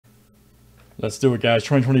Let's do it, guys.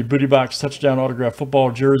 2020 Booty Box Touchdown Autograph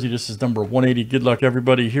Football Jersey. This is number 180. Good luck,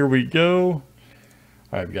 everybody. Here we go.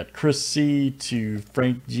 All right, we got Chris C to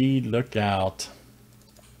Frank G. Look out.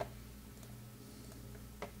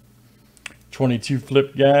 22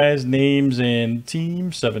 flip, guys. Names and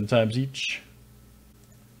teams, 7 times each.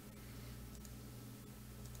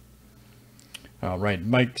 All right,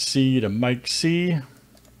 Mike C to Mike C.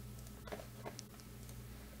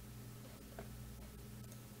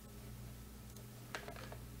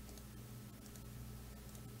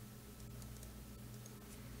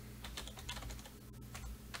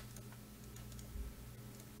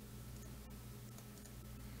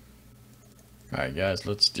 All right, guys,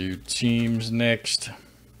 let's do teams next.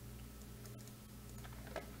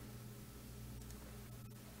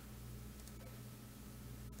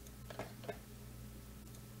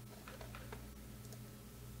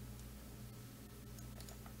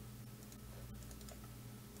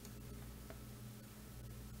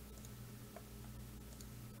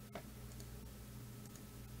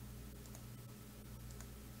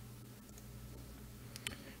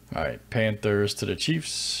 All right, Panthers to the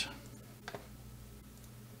Chiefs.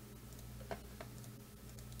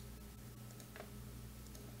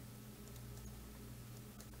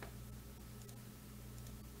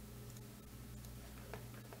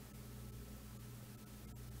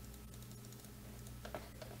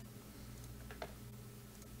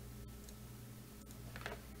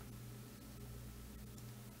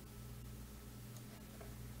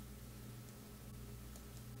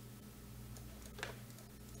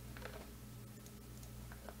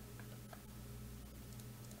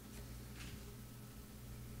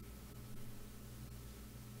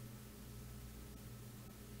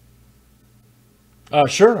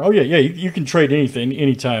 Sure. Oh, yeah, yeah. You can trade anything,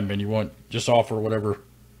 anytime, man, you want. Just offer whatever.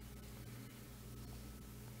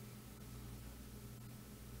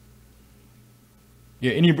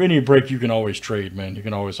 Yeah, any break you can always trade, man. You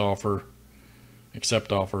can always offer,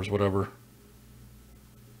 accept offers, whatever.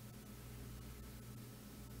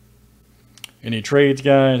 Any trades,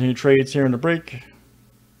 guys? Any trades here in the break?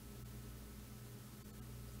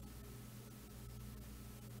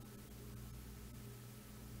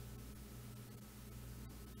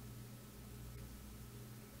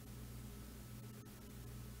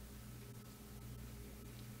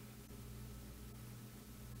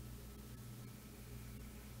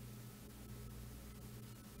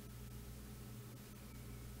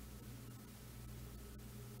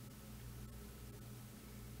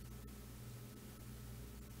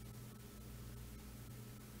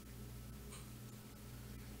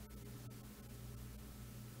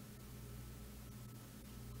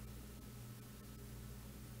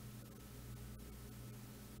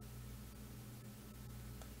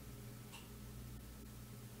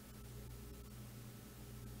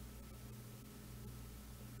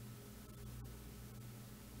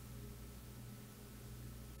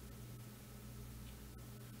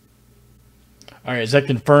 All right, is that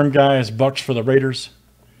confirmed, guys? Bucks for the Raiders.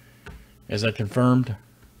 Is that confirmed?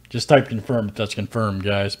 Just type confirm if that's confirmed,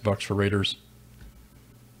 guys. Bucks for Raiders.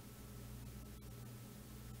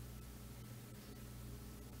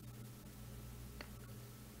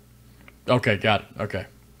 Okay, got it. Okay.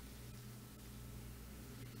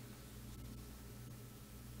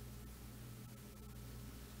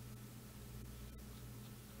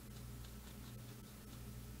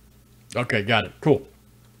 Okay, got it. Cool.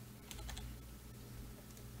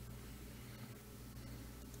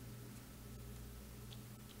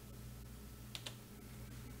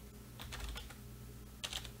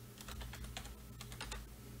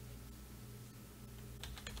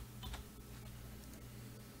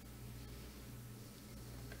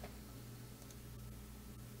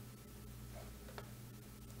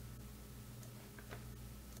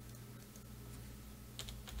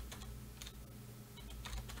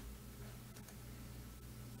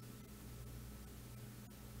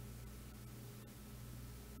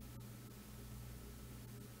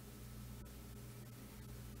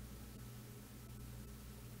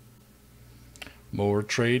 More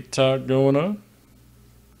trade talk going on.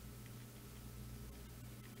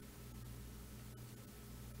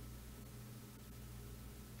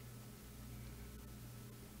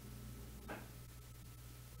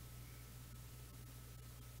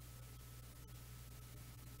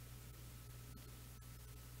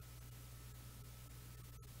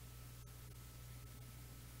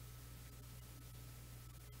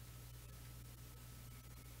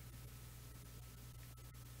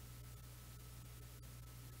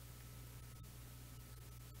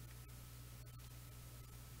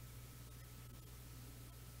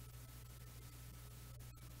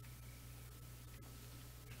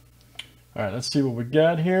 All right, let's see what we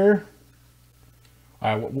got here.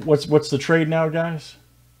 All right, what's the trade now, guys?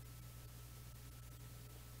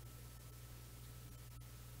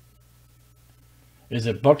 Is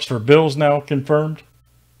it Bucks for Bills now confirmed?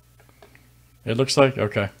 It looks like,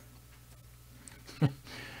 okay.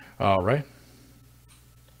 All right.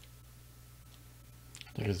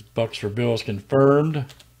 I think it's Bucks for Bills confirmed.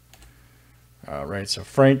 All right, so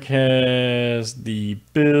Frank has the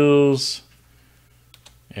Bills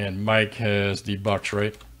and Mike has the Bucks,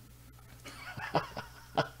 right?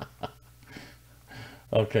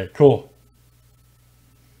 Okay, cool.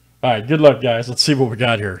 All right, good luck, guys. Let's see what we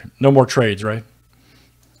got here. No more trades, right?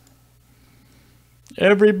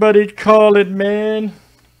 Everybody call it, man.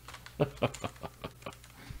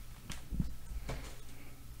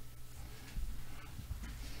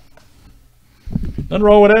 Nothing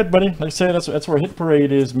wrong with that, buddy. Like I said, that's where Hit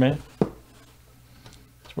Parade is, man.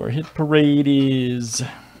 That's where Hit Parade is.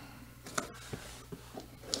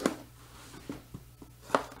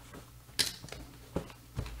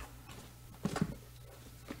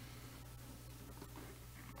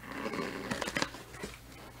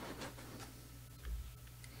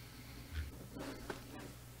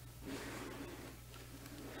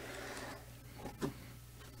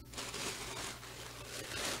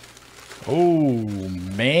 Oh,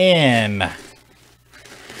 man.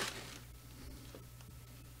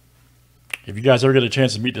 If you guys ever get a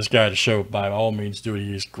chance to meet this guy at the show, by all means do it.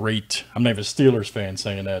 He is great. I'm not even a Steelers fan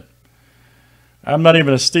saying that. I'm not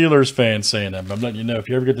even a Steelers fan saying that, but I'm letting you know, if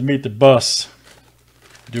you ever get to meet the bus,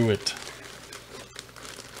 do it.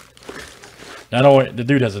 Not only, the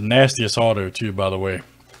dude has the nastiest auto too, by the way.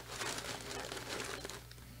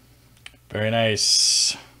 Very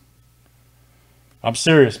nice. I'm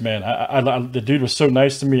serious, man. The dude was so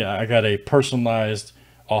nice to me. I got a personalized,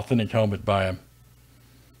 authentic helmet by him.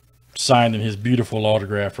 Signed in his beautiful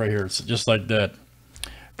autograph right here. It's just like that.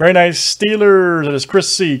 Very nice. Steelers. That is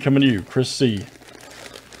Chris C. coming to you. Chris C.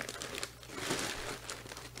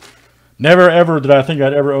 Never ever did I think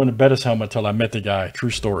I'd ever own a Bettis helmet until I met the guy.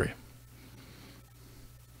 True story.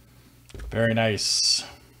 Very nice.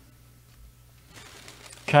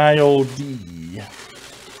 Kyle D.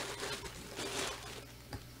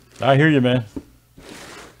 I hear you, man.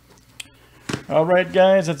 All right,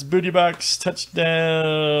 guys, that's Booty Box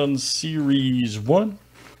Touchdown Series 1.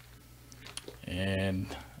 And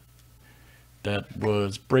that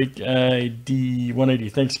was Break ID 180.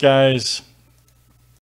 Thanks, guys.